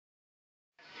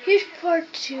Here's part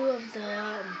 2 of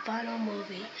the final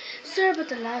movie. Sorry about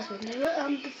the last one.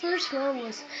 The first one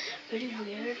was really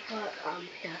weird, but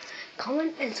yeah.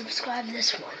 Comment and subscribe to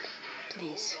this one,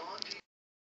 please.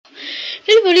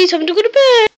 Anybody, time to go to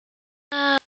bed.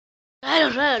 Right.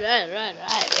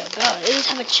 Go. Let's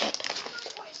have a chip.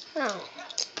 Oh.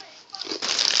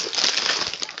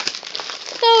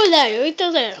 Right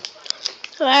there.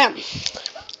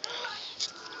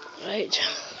 Right.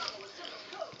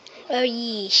 Oh,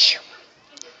 yeesh.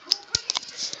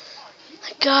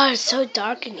 God, it's so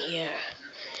dark in here.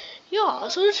 Yeah,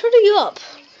 so let's turn you up.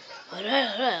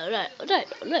 Alright. Let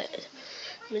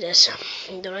me just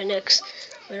go right next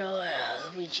where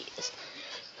Luigi is.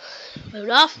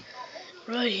 Rudolph,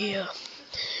 right here.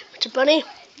 Mr. Bunny,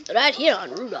 right here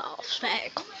on Rudolph's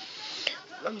back.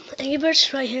 Angry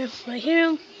Birds, right here.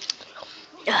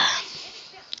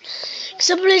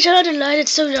 Somebody turn on the light,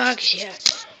 it's so dark here.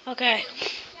 Okay.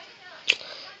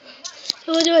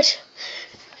 Who will do it?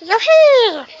 Yoshi!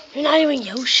 You're not even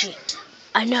Yoshi.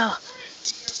 I know.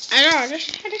 I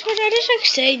just like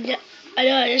saying.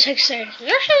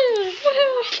 Yoshi!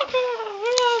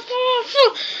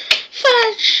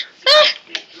 Fudge!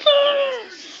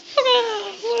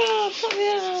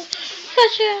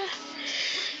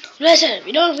 Listen,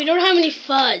 we don't have any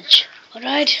fudge.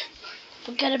 Alright?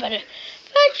 Forget about it.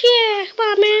 Fudge, yeah! Come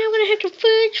on, man, I'm gonna have to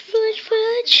fudge.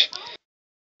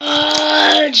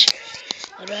 Fudge!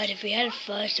 Alright, if we had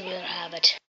fudge, then we'll have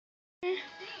it.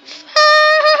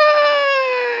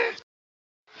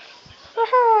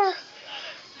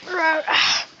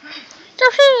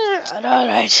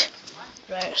 Alright.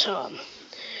 Right, so,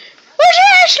 where's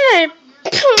Ashley?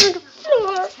 On the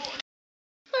floor.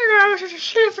 I was just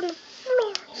sleep on the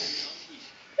floor.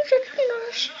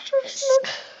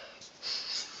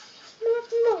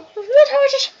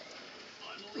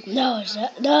 No, it's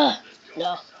not.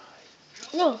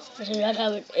 No, that's not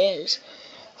how it is.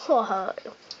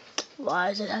 Why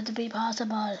does it have to be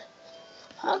possible?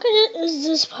 How is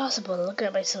this possible? Look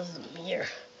at myself in the mirror.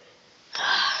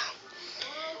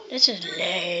 This is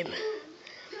lame.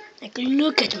 Like,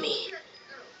 look at me.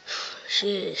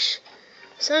 Sheesh.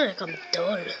 It's not like I'm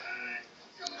done.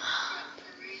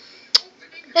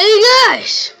 Hey, you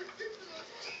guys!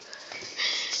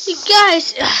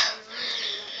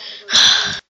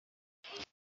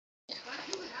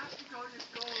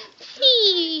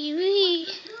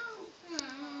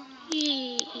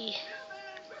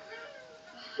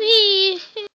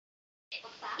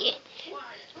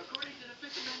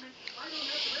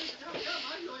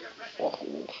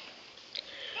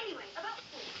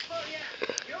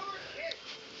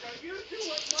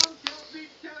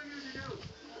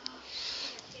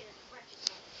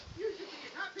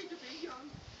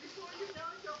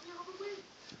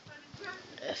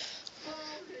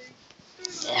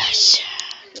 Yes.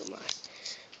 Come on.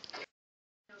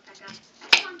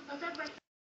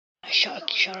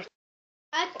 Shark.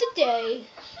 At the day,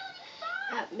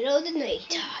 at middle of the night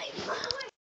time.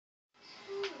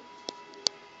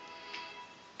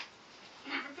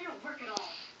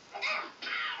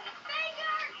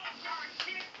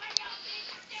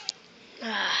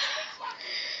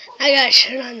 I gotta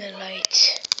turn on the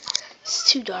light. It's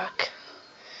too dark.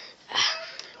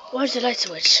 Where's the light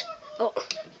switch? Oh,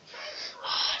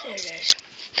 there it is.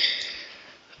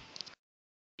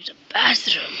 There's a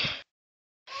bathroom.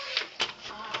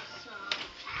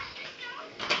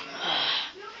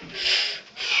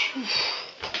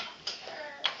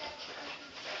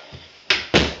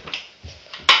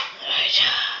 Alright.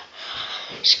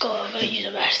 Let's go. I'm gonna use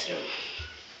the bathroom.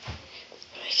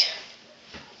 Right.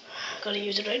 I'm gonna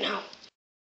use it right now.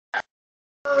 I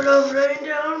love laying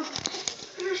down.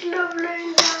 I just love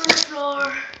laying down on the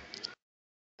floor.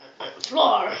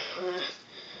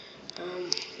 No,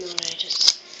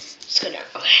 just gonna,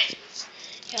 okay.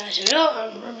 Guys, you know,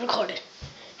 I'm recording.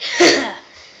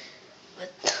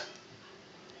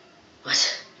 What?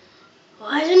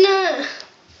 Why didn't I?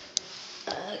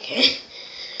 Okay.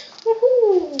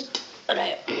 Woohoo!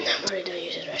 Alright, I'm already done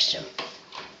using the restroom.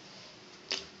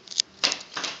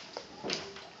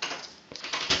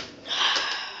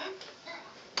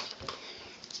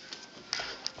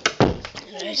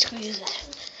 Let's go use it.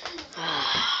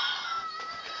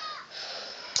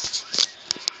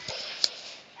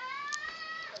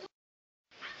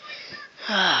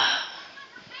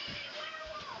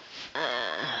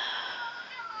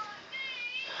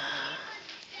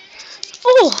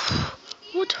 Oh!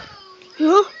 What?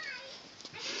 Huh?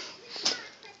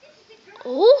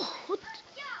 Oh! What?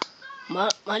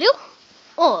 Mario?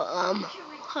 Oh,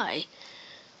 hi.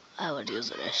 I would use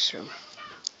the restroom.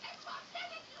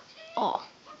 Oh.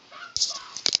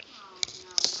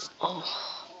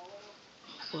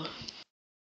 Well,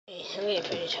 I'm getting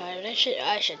pretty tired. I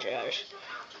should turn on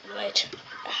the light.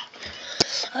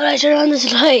 Alright, turn on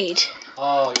this light.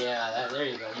 Oh yeah, there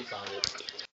you go. You found it.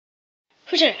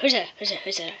 Who's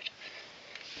that?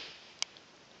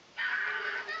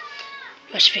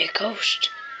 Must be a ghost.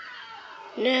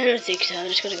 No, I don't think so. I'm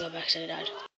just gonna go back to the dad.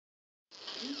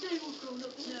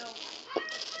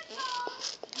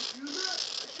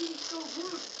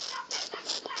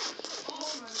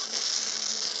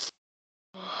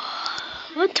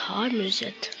 What time is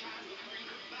it?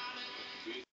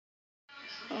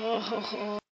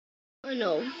 Oh, I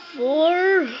know.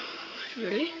 4?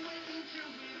 Really?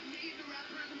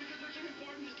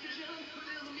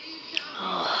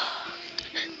 Oh.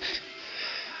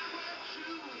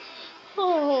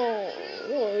 Oh.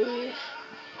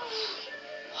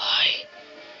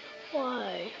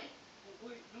 Why?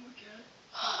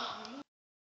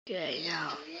 Okay,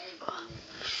 now.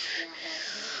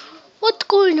 What's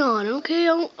going on? Okay,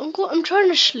 I'm trying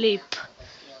to sleep,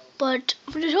 but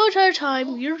for this whole entire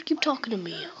time, you keep talking to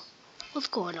me. What's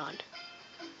going on?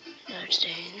 Not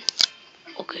staying.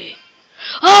 Okay.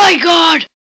 Oh my God!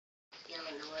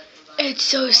 It's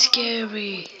so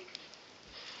scary.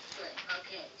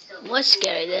 What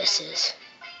scary this is.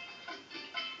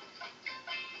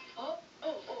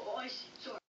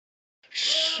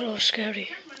 So scary.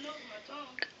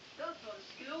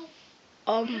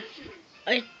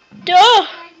 I duh.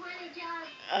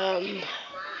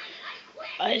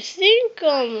 I think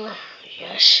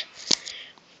yes.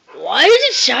 Why is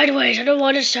it sideways? I don't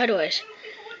want it sideways.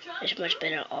 It's much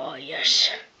better. Oh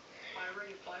yes.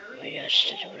 Oh yes,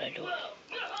 that's what I do.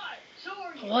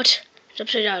 What? It's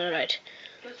upside down, alright.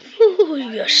 Oh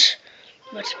yes.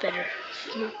 Much better.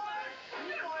 Oh,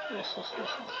 ho, ho,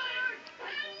 ho.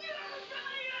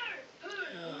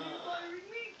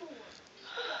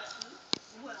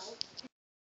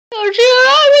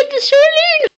 I'm at the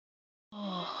ceiling.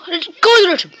 Oh, let's go in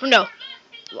the restroom. No.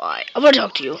 Why? I want to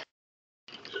talk to you.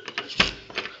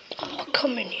 Oh,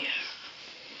 come in here.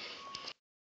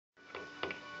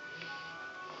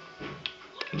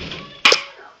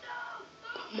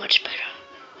 Much better.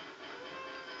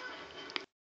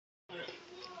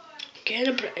 Get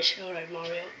a brush. Alright,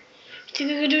 Mario.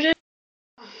 Think I can do this?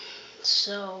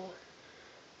 So,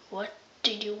 what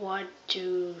did you want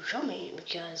to show me?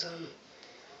 Because,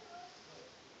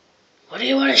 what do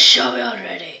you want to show me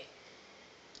already?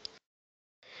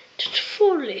 Just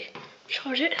fully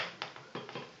charge it.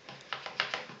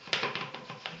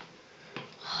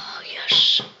 Oh,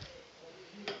 yes.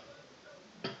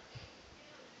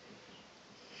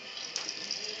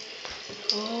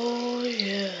 Oh,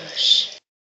 yes.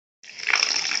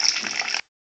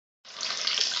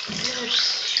 Yes,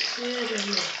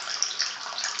 really.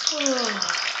 Oh.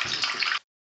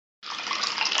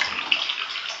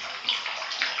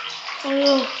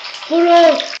 Oh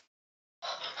no!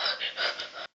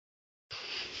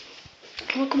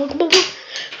 Come on.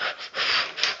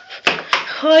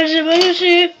 What is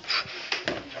it,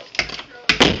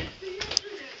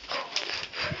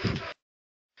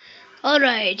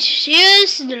 Alright, see you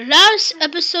in the last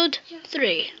episode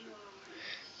 3.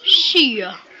 See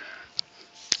ya.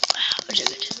 What's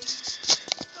it?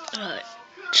 Alright,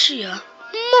 see ya.